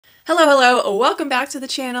Hello, hello, welcome back to the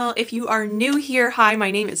channel. If you are new here, hi,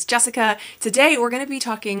 my name is Jessica. Today we're going to be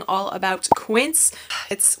talking all about Quince.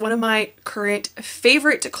 It's one of my current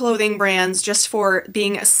favorite clothing brands just for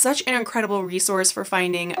being such an incredible resource for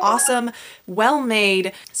finding awesome,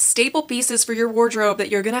 well-made staple pieces for your wardrobe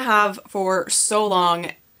that you're going to have for so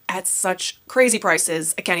long at such crazy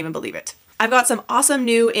prices. I can't even believe it. I've got some awesome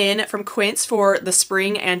new in from Quince for the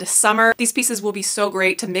spring and summer. These pieces will be so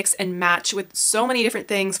great to mix and match with so many different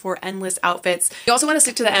things for endless outfits. You also want to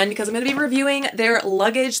stick to the end because I'm going to be reviewing their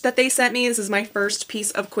luggage that they sent me. This is my first piece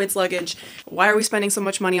of Quince luggage. Why are we spending so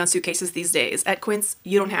much money on suitcases these days? At Quince,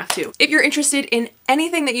 you don't have to. If you're interested in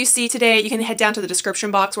anything that you see today, you can head down to the description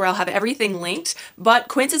box where I'll have everything linked. But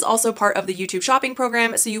Quince is also part of the YouTube shopping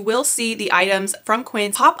program, so you will see the items from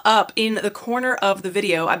Quince pop up in the corner of the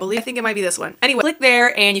video. I think it might be this one. Anyway, click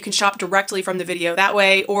there and you can shop directly from the video that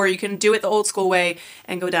way, or you can do it the old school way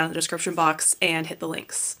and go down in the description box and hit the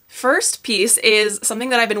links. First piece is something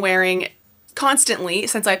that I've been wearing constantly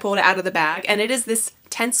since I pulled it out of the bag, and it is this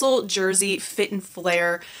Tencel jersey fit and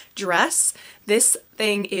flare dress. This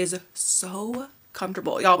thing is so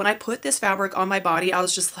comfortable. Y'all, when I put this fabric on my body, I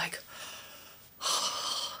was just like,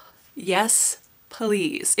 yes,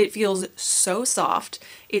 please. It feels so soft.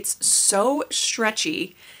 It's so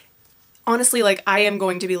stretchy. Honestly, like, I am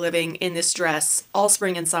going to be living in this dress all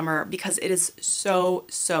spring and summer because it is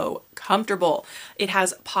so comfortable. It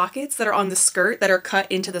has pockets that are on the skirt that are cut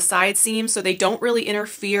into the side seams, so they don't really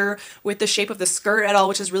interfere with the shape of the skirt at all,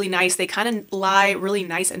 which is really nice. They kind of lie really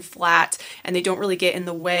nice and flat, and they don't really get in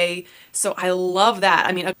the way. So I love that.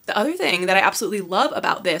 I mean, the other thing that I absolutely love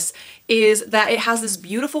about this is that it has this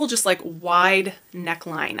beautiful, just like wide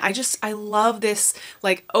neckline. I love this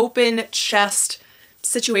like open chest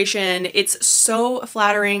situation. It's so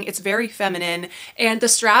flattering. It's very feminine, and the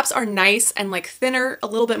straps are nice and like thinner, a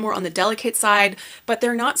little bit more on the delicate side, but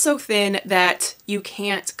they're not so thin that you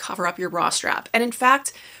can't cover up your bra strap. And in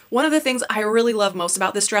fact, one of the things I really love most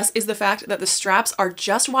about this dress is the fact that the straps are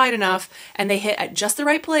just wide enough and they hit at just the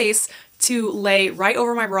right place to lay right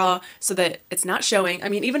over my bra so that it's not showing. I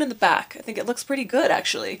mean, even in the back, I think it looks pretty good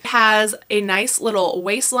actually. It has a nice little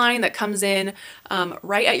waistline that comes in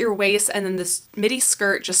right at your waist, and then this midi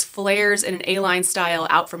skirt just flares in an A-line style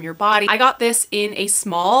out from your body. I got this in a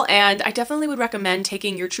small, and I definitely would recommend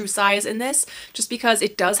taking your true size in this just because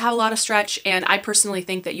it does have a lot of stretch, and I personally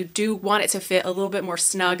think that you do want it to fit a little bit more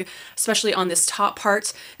snug, especially on this top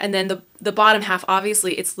part. And then the bottom half,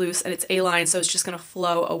 obviously it's loose and it's A-line, so it's just gonna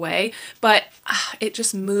flow away, but it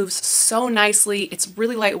just moves so nicely. It's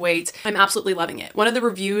really lightweight. I'm absolutely loving it. One of the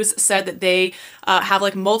reviews said that they have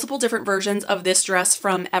like multiple different versions of this dress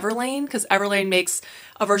from Everlane, because Everlane makes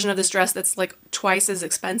a version of this dress that's like twice as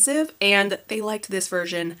expensive, and they liked this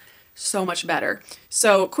version so much better.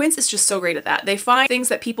 So Quince is just so great at that. They find things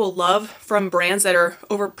that people love from brands that are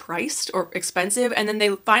overpriced or expensive, and then they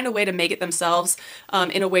find a way to make it themselves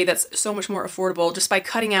in a way that's so much more affordable just by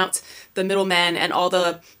cutting out the middlemen and all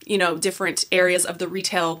the, you know, different areas of the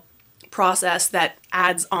retail process that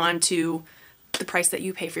adds on to the price that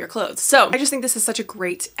you pay for your clothes. So I just think this is such a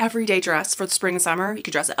great everyday dress for the spring and summer. You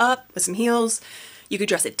could dress it up with some heels. You could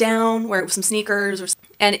dress it down, wear it with some sneakers,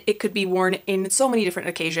 and it could be worn in so many different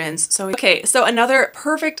occasions. So, okay, so another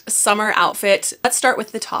perfect summer outfit. Let's start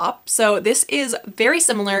with the top. So this is very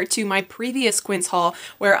similar to my previous Quince haul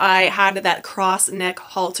where I had that cross neck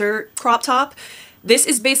halter crop top. This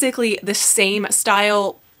is basically the same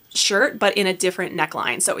style shirt, but in a different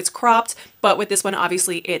neckline. So it's cropped, but with this one,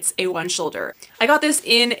 obviously it's a one shoulder. I got this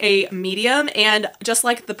in a medium, and just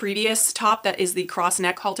like the previous top that is the cross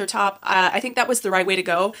neck halter top, I think that was the right way to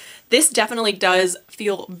go. This definitely does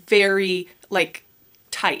feel very like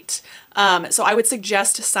tight. So I would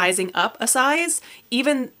suggest sizing up a size.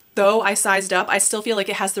 Even though I sized up, I still feel like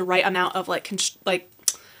it has the right amount of like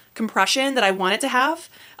compression that I want it to have.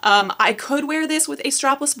 I could wear this with a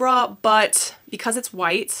strapless bra, but because it's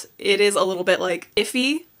white, it is a little bit like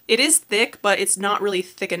iffy. It is thick, but it's not really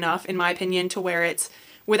thick enough, in my opinion, to wear it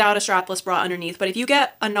without a strapless bra underneath. But if you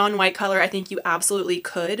get a non-white color, I think you absolutely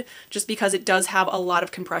could, just because it does have a lot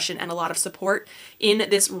of compression and a lot of support in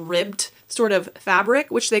this ribbed sort of fabric,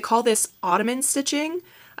 which they call this ottoman stitching.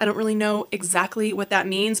 I don't really know exactly what that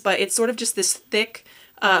means, but it's sort of just this thick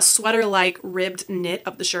sweater-like ribbed knit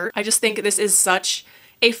of the shirt. I just think this is such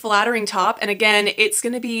a flattering top. And again, it's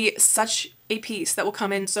going to be such a piece that will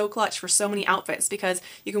come in so clutch for so many outfits, because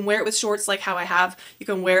you can wear it with shorts like how I have, you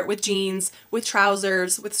can wear it with jeans, with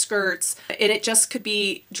trousers, with skirts, and it just could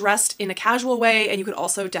be dressed in a casual way, and you could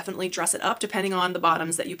also definitely dress it up depending on the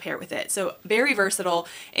bottoms that you pair with it. So very versatile,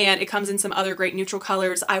 and it comes in some other great neutral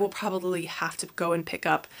colors. I will probably have to go and pick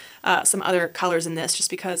up some other colors in this just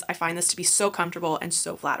because I find this to be so comfortable and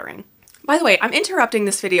so flattering. By the way, I'm interrupting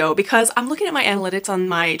this video because I'm looking at my analytics on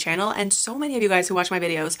my channel, and so many of you guys who watch my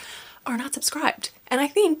videos are not subscribed. And I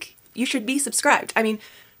think you should be subscribed. I mean,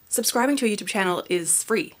 subscribing to a YouTube channel is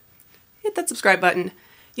free. Hit that subscribe button.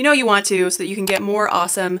 You know you want to, so that you can get more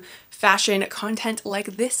awesome fashion content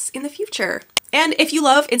like this in the future. And if you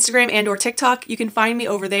love Instagram and or TikTok, you can find me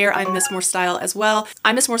over there. I'm Miss More Style as well.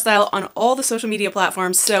 I'm Miss More Style on all the social media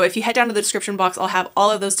platforms. So if you head down to the description box, I'll have all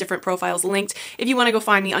of those different profiles linked if you want to go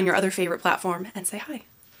find me on your other favorite platform and say hi.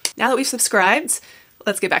 Now that we've subscribed,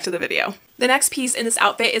 let's get back to the video. The next piece in this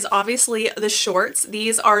outfit is obviously the shorts.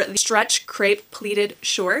 These are the stretch crepe pleated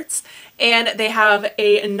shorts, and they have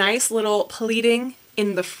a nice little pleating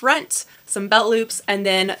in the front, some belt loops, and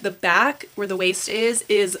then the back where the waist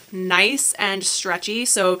is nice and stretchy.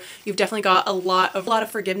 So you've definitely got a lot of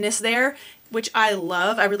forgiveness there, which I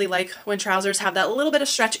love. I really like when trousers have that little bit of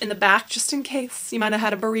stretch in the back, just in case you might have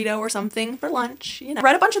had a burrito or something for lunch, you know. I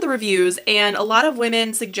read a bunch of the reviews, and a lot of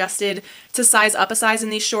women suggested to size up a size in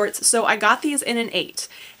these shorts, so I got these in an 8.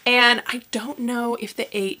 And I don't know if the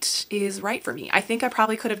 8 is right for me. I think I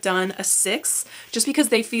probably could have done a 6 just because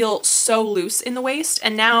they feel so loose in the waist.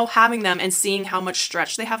 And now having them and seeing how much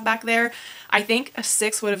stretch they have back there, I think a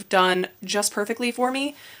 6 would have done just perfectly for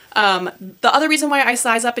me. The other reason why I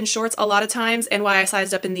size up in shorts a lot of times and why I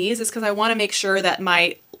sized up in these is because I want to make sure that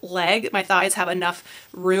my thighs have enough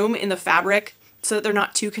room in the fabric so that they're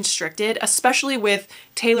not too constricted, especially with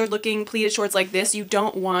tailored looking pleated shorts like this. You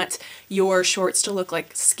don't want your shorts to look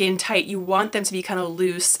like skin tight. You want them to be kind of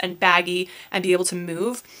loose and baggy and be able to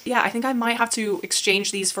move. Yeah, I think I might have to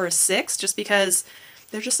exchange these for a 6 just because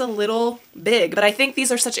they're just a little big, but I think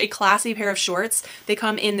these are such a classy pair of shorts. They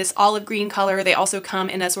come in this olive green color. They also come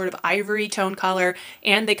in a sort of ivory tone color,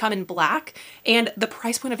 and they come in black. And the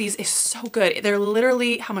price point of these is so good. They're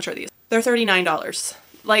literally, how much are these? They're $39.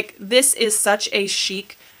 Like, this is such a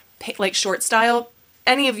chic, like, short style.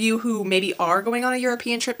 Any of you who maybe are going on a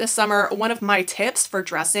European trip this summer, one of my tips for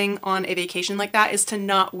dressing on a vacation like that is to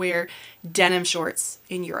not wear denim shorts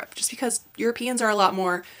in Europe, just because Europeans are a lot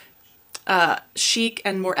more chic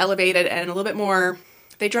and more elevated and a little bit more,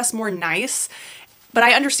 they dress more nice. But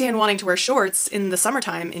I understand wanting to wear shorts in the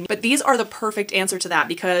summertime. But these are the perfect answer to that,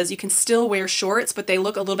 because you can still wear shorts, but they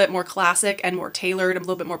look a little bit more classic and more tailored and a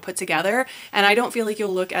little bit more put together. And I don't feel like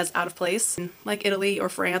you'll look as out of place in like Italy or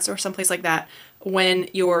France or someplace like that when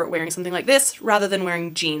you're wearing something like this rather than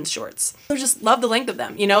wearing jeans shorts. I just love the length of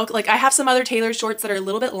them, you know? Like, I have some other tailored shorts that are a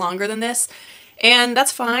little bit longer than this, and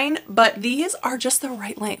that's fine, but these are just the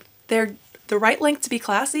right length. They're the right length to be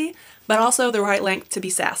classy, but also the right length to be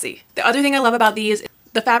sassy. The other thing I love about these,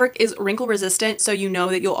 the fabric is wrinkle resistant, so you know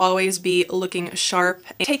that you'll always be looking sharp.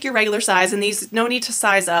 Take your regular size, and these, no need to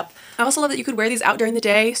size up. I also love that you could wear these out during the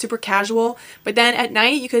day, super casual, but then at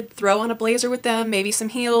night you could throw on a blazer with them, maybe some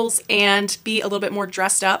heels, and be a little bit more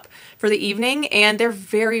dressed up for the evening, and they're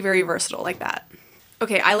very, very versatile like that.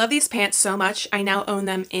 Okay, I love these pants so much. I now own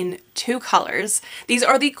them in 2 colors. These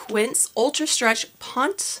are the Quince Ultra Stretch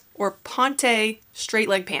Pont or Ponte straight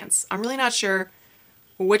leg pants. I'm really not sure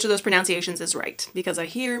which of those pronunciations is right because I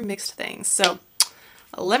hear mixed things. So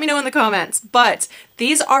let me know in the comments, but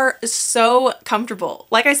these are so comfortable.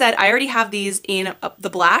 Like I said, I already have these in the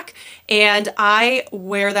black and I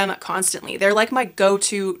wear them constantly. They're like my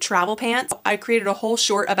go-to travel pants. I created a whole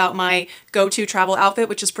short about my go-to travel outfit,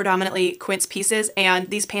 which is predominantly Quince pieces,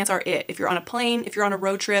 and these pants are it. If you're on a plane, if you're on a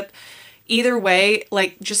road trip, either way,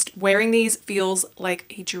 like, just wearing these feels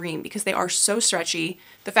like a dream because they are so stretchy.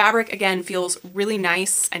 The fabric, again, feels really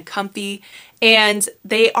nice and comfy, and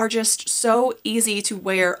they are just so easy to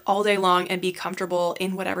wear all day long and be comfortable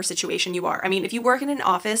in whatever situation you are. I mean, if you work in an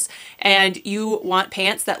office and you want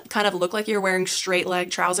pants that kind of look like you're wearing straight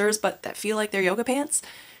leg trousers but that feel like they're yoga pants,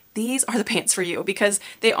 these are the pants for you because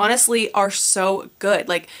they honestly are so good.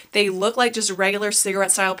 Like, they look like just regular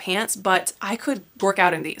cigarette style pants, but I could work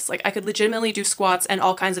out in these. Like, I could legitimately do squats and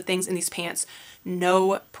all kinds of things in these pants,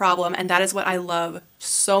 no problem. And that is what I love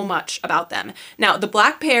so much about them. Now, the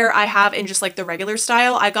black pair I have in just like the regular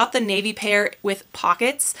style. I got the navy pair with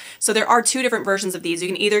pockets. So there are 2 different versions of these. You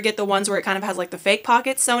can either get the ones where it kind of has like the fake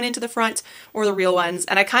pockets sewn into the front or the real ones.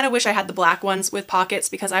 And I kind of wish I had the black ones with pockets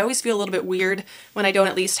because I always feel a little bit weird when I don't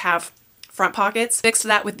at least have front pockets. Fixed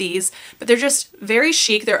that with these, but they're just very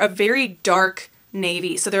chic. They're a very dark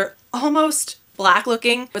navy, so they're almost black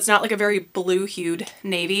looking, but it's not like a very blue hued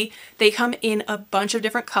navy. They come in a bunch of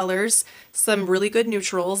different colors, some really good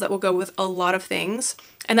neutrals that will go with a lot of things.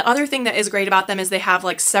 And the other thing that is great about them is they have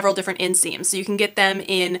like several different inseams. So you can get them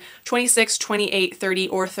in 26, 28, 30,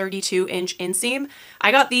 or 32 inch inseam.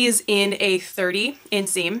 I got these in a 30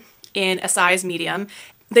 inseam in a size medium.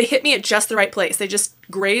 They hit me at just the right place. They just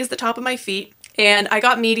graze the top of my feet. And I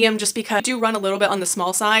got medium just because I do run a little bit on the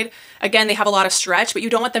small side. Again, they have a lot of stretch, but you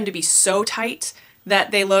don't want them to be so tight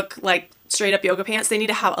that they look like straight up yoga pants. They need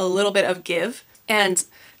to have a little bit of give. And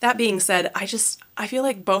that being said, I feel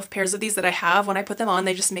like both pairs of these that I have, when I put them on,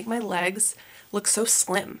 they just make my legs look so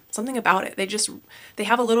slim. Something about it. They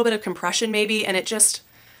have a little bit of compression maybe, and I just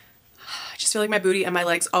feel like my booty and my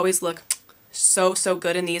legs always look so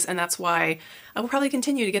good in these, and that's why I will probably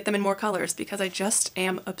continue to get them in more colors because I just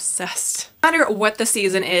am obsessed. No matter what the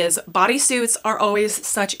season is, bodysuits are always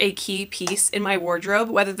such a key piece in my wardrobe,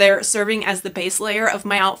 whether they're serving as the base layer of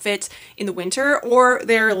my outfit in the winter or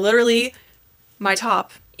they're literally my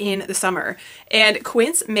top in the summer. And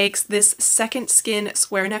Quince makes this second skin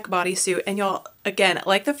square neck bodysuit, and y'all, again,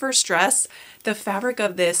 like the first dress, the fabric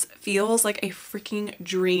of this feels like a freaking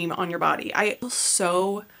dream on your body. I feel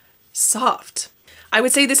so soft. I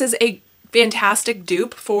would say this is a fantastic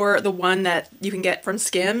dupe for the one that you can get from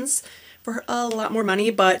Skims for a lot more money,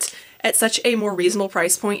 but at such a more reasonable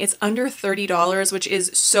price point. It's under $30, which is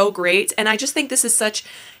so great. And I just think this is such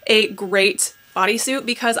a great bodysuit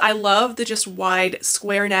because I love the just wide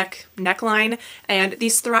square neckline, and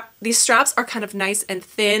these straps are kind of nice and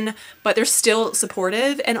thin, but they're still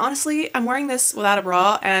supportive. And honestly, I'm wearing this without a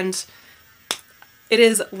bra and it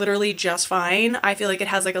is literally just fine. I feel like it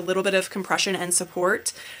has like a little bit of compression and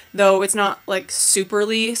support, though it's not like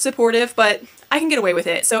superly supportive, but I can get away with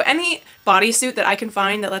it. So any bodysuit that I can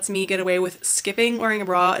find that lets me get away with skipping wearing a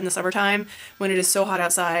bra in the summertime when it is so hot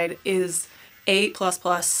outside is A++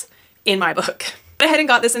 in my book. I went ahead and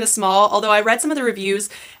got this in a small, although I read some of the reviews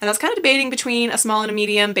and I was kind of debating between a small and a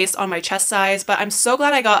medium based on my chest size, but I'm so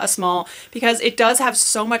glad I got a small because it does have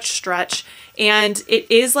so much stretch and it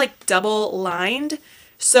is like double lined.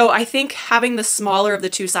 So I think having the smaller of the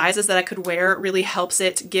two sizes that I could wear really helps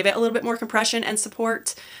it give it a little bit more compression and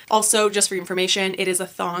support. Also, just for information, it is a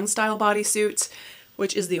thong style bodysuit,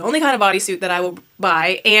 which is the only kind of bodysuit that I will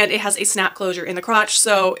buy, and it has a snap closure in the crotch,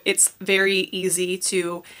 so it's very easy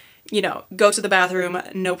to, you know, go to the bathroom,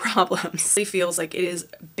 no problems. It feels like it is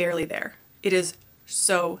barely there. It is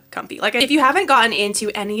so comfy. Like, if you haven't gotten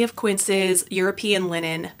into any of Quince's European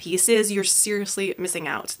linen pieces, you're seriously missing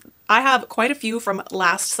out. I have quite a few from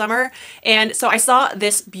last summer, and so I saw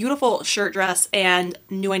this beautiful shirt dress and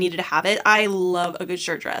knew I needed to have it. I love a good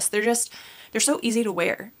shirt dress. They're so easy to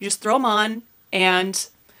wear. You just throw them on and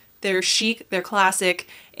they're chic, they're classic,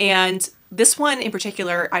 and this one in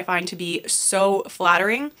particular I find to be so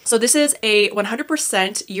flattering. So this is a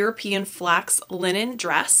 100% European flax linen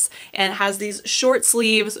dress and has these short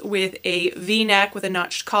sleeves with a V-neck with a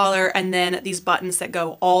notched collar and then these buttons that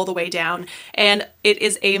go all the way down, and it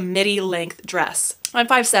is a midi length dress. I'm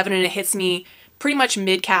 5'7" and it hits me pretty much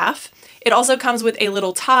mid-calf. It also comes with a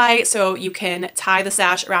little tie, so you can tie the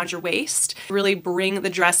sash around your waist, really bring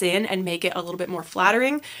the dress in and make it a little bit more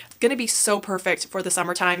flattering. It's gonna be so perfect for the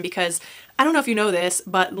summertime because I don't know if you know this,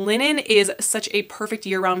 but linen is such a perfect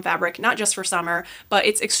year-round fabric, not just for summer, but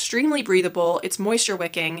it's extremely breathable, it's moisture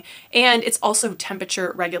wicking, and it's also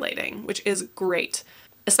temperature regulating, which is great.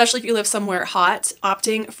 Especially if you live somewhere hot,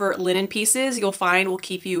 opting for linen pieces you'll find will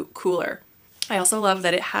keep you cooler. I also love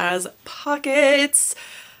that it has pockets.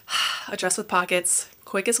 A dress with pockets,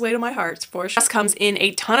 quickest way to my heart for sure. This comes in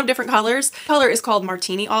a ton of different colors. The color is called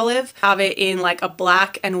Martini Olive. I have it in like a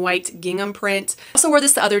black and white gingham print. I also wore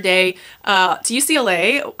this the other day to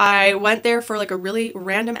UCLA. I went there for like a really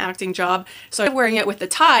random acting job. So I'm wearing it with the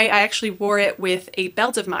tie. I actually wore it with a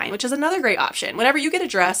belt of mine, which is another great option. Whenever you get a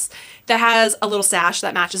dress that has a little sash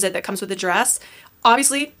that matches it that comes with the dress,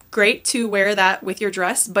 obviously great to wear that with your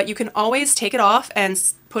dress, but you can always take it off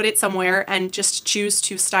and put it somewhere and just choose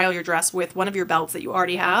to style your dress with one of your belts that you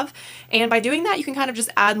already have. And by doing that, you can kind of just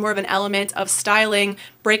add more of an element of styling,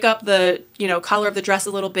 break up the, you know, color of the dress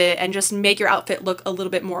a little bit and just make your outfit look a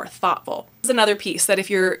little bit more thoughtful. This is another piece that if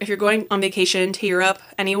you're going on vacation to Europe,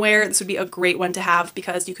 anywhere, this would be a great one to have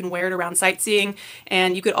because you can wear it around sightseeing,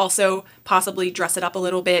 and you could also possibly dress it up a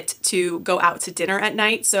little bit to go out to dinner at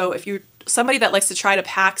night. So if you're somebody that likes to try to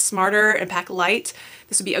pack smarter and pack light,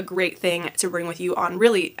 this would be a great thing to bring with you on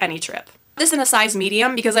really any trip. This in a size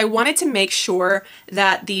medium because I wanted to make sure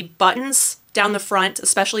that the buttons down the front,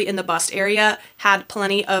 especially in the bust area, had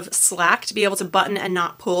plenty of slack to be able to button and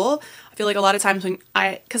not pull. I feel like a lot of times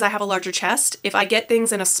because I have a larger chest, if I get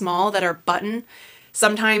things in a small that are button,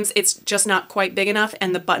 sometimes it's just not quite big enough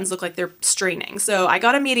and the buttons look like they're straining. So I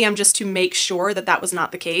got a medium just to make sure that that was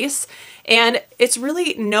not the case. And it's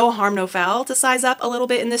really no harm, no foul to size up a little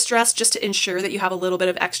bit in this dress just to ensure that you have a little bit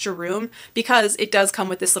of extra room, because it does come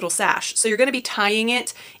with this little sash. So you're going to be tying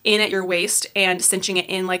it in at your waist and cinching it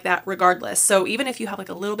in like that regardless. So even if you have like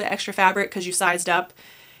a little bit extra fabric because you sized up,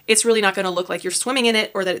 it's really not going to look like you're swimming in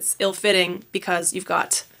it or that it's ill-fitting because you've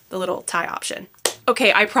got the little tie option.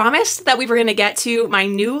 Okay, I promised that we were going to get to my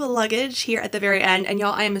new luggage here at the very end, and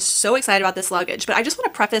y'all, I am so excited about this luggage, but I just want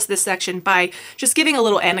to preface this section by just giving a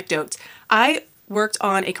little anecdote. I worked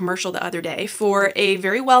on a commercial the other day for a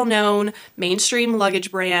very well-known mainstream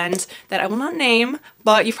luggage brand that I will not name,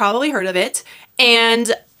 but you've probably heard of it,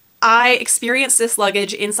 and I experienced this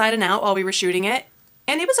luggage inside and out while we were shooting it,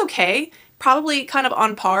 and it was okay, probably kind of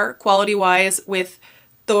on par quality-wise with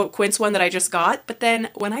the Quince one that I just got. But then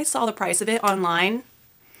when I saw the price of it online,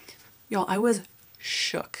 y'all, I was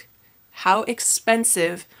shook how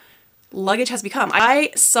expensive luggage has become.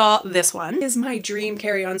 I saw this one. This is my dream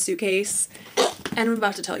carry-on suitcase, and I'm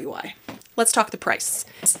about to tell you why. Let's talk the price.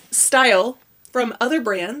 Style from other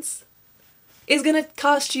brands is gonna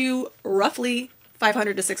cost you roughly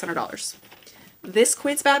 $500 to $600. This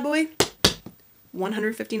Quince bad boy,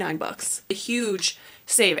 $159. A huge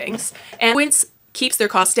savings. And Quince keeps their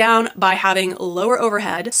costs down by having lower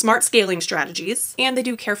overhead, smart scaling strategies, and they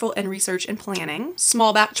do careful and research and planning,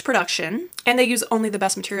 small batch production, and they use only the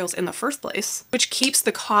best materials in the first place, which keeps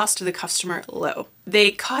the cost to the customer low.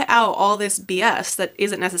 They cut out all this BS that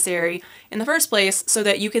isn't necessary in the first place so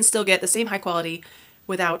that you can still get the same high quality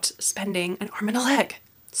without spending an arm and a leg.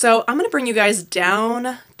 So I'm gonna bring you guys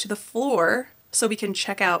down to the floor so we can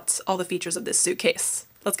check out all the features of this suitcase.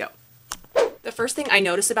 Let's go. The first thing I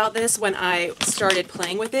noticed about this when I started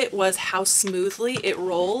playing with it was how smoothly it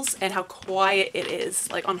rolls and how quiet it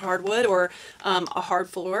is, like on hardwood or a hard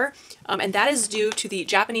floor. And that is due to the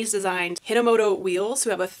Japanese designed Hinomoto wheels,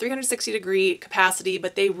 who have a 360-degree capacity,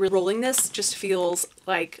 but rolling this just feels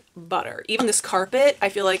like butter. Even this carpet, I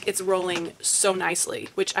feel like it's rolling so nicely,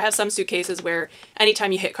 which I have some suitcases where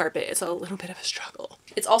anytime you hit carpet, it's a little bit of a struggle.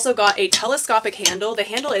 It's also got a telescopic handle. The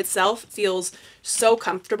handle itself feels so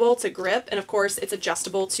comfortable to grip, and of course it's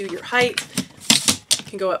adjustable to your height. You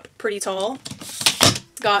can go up pretty tall.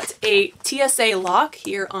 It's got a TSA lock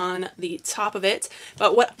here on the top of it,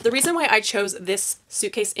 but the reason why I chose this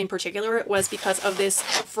suitcase in particular was because of this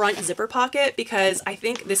front zipper pocket, because I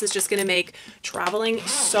think this is just going to make traveling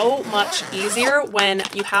so much easier when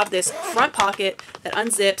you have this front pocket that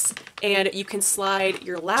unzips and you can slide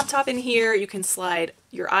your laptop in here, you can slide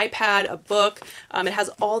your iPad, a book. It has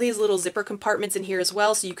all these little zipper compartments in here as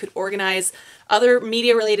well, so you could organize other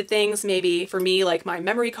media related things, maybe for me like my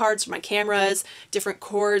memory cards for my cameras, different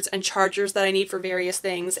cords and chargers that I need for various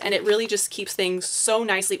things, and it really just keeps things so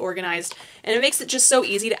nicely organized, and it makes it just so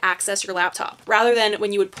easy to access your laptop. Rather than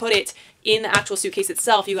when you would put it in the actual suitcase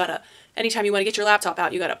itself, you gotta, anytime you want to get your laptop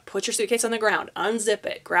out, you gotta put your suitcase on the ground, unzip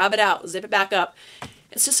it, grab it out, zip it back up.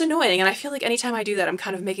 It's just annoying, and I feel like anytime I do that, I'm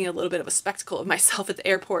kind of making a little bit of a spectacle of myself at the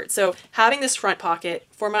airport. So having this front pocket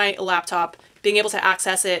for my laptop, being able to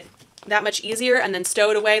access it that much easier and then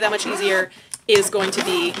stow it away that much easier is going to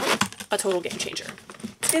be a total game changer.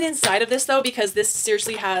 Let's get inside of this though, because this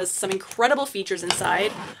seriously has some incredible features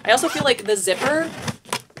inside. I also feel like the zipper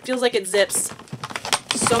feels like it zips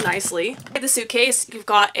so nicely. In the suitcase, you've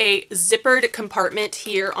got a zippered compartment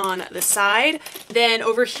here on the side. Then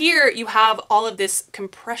over here, you have all of this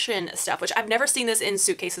compression stuff, which I've never seen this in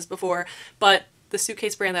suitcases before, but the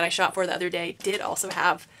suitcase brand that I shot for the other day did also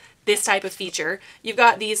have this type of feature. You've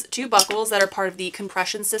got these two buckles that are part of the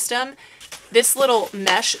compression system. This little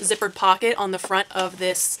mesh zippered pocket on the front of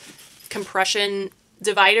this compression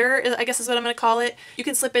divider, I guess is what I'm going to call it. You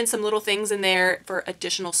can slip in some little things in there for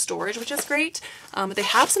additional storage, which is great. But they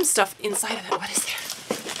have some stuff inside of it. What is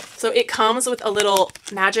there? So it comes with a little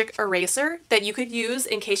magic eraser that you could use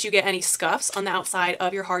in case you get any scuffs on the outside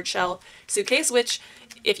of your hard shell suitcase, which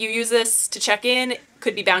if you use this to check in,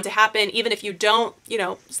 could be bound to happen. Even if you don't, you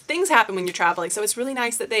know, things happen when you're traveling. So it's really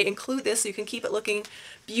nice that they include this so you can keep it looking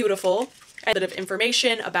beautiful. A bit of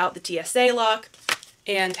information about the TSA lock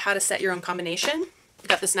and how to set your own combination. We've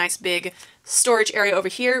got this nice big storage area over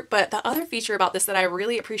here, but the other feature about this that I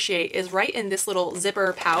really appreciate is right in this little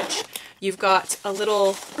zipper pouch, you've got a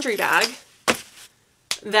little laundry bag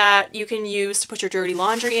that you can use to put your dirty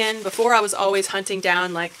laundry in. Before I was always hunting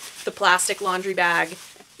down like the plastic laundry bag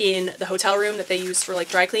in the hotel room that they use for like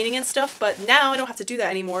dry cleaning and stuff, but now I don't have to do that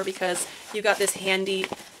anymore because you got this handy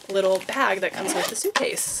little bag that comes with the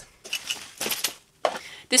suitcase.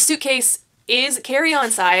 This suitcase is carry-on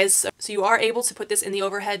size, so you are able to put this in the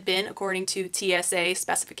overhead bin according to TSA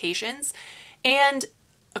specifications. And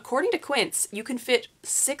according to Quince, you can fit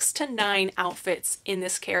 6 to 9 outfits in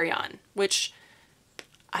this carry-on, which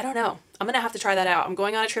I don't know. I'm gonna have to try that out. I'm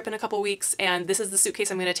going on a trip in a couple weeks and this is the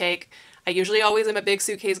suitcase I'm gonna take. I usually always am a big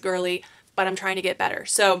suitcase girly, but I'm trying to get better.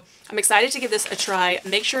 So I'm excited to give this a try.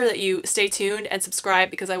 Make sure that you stay tuned and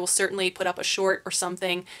subscribe because I will certainly put up a short or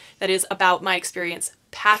something that is about my experience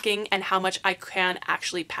packing and how much I can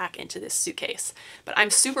actually pack into this suitcase. But I'm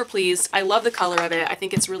super pleased. I love the color of it. I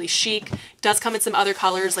think it's really chic. It does come in some other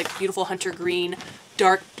colors like beautiful hunter green,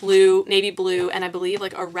 dark blue, navy blue, and I believe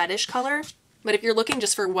like a reddish color. But if you're looking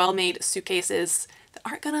just for well-made suitcases that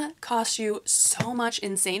aren't gonna cost you so much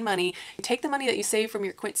insane money, take the money that you save from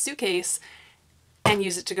your Quince suitcase and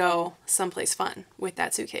use it to go someplace fun with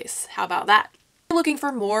that suitcase. How about that? If you're looking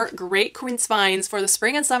for more great Quince finds for the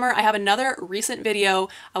spring and summer, I have another recent video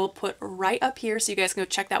I will put right up here so you guys can go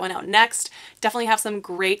check that one out next. Definitely have some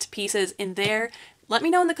great pieces in there. Let me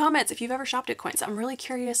know in the comments if you've ever shopped at Quince. I'm really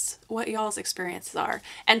curious what y'all's experiences are.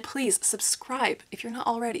 And please subscribe if you're not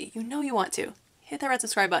already. You know you want to. Hit that red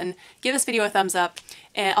subscribe button. Give this video a thumbs up.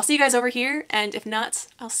 And I'll see you guys over here. And if not,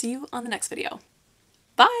 I'll see you on the next video.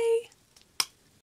 Bye!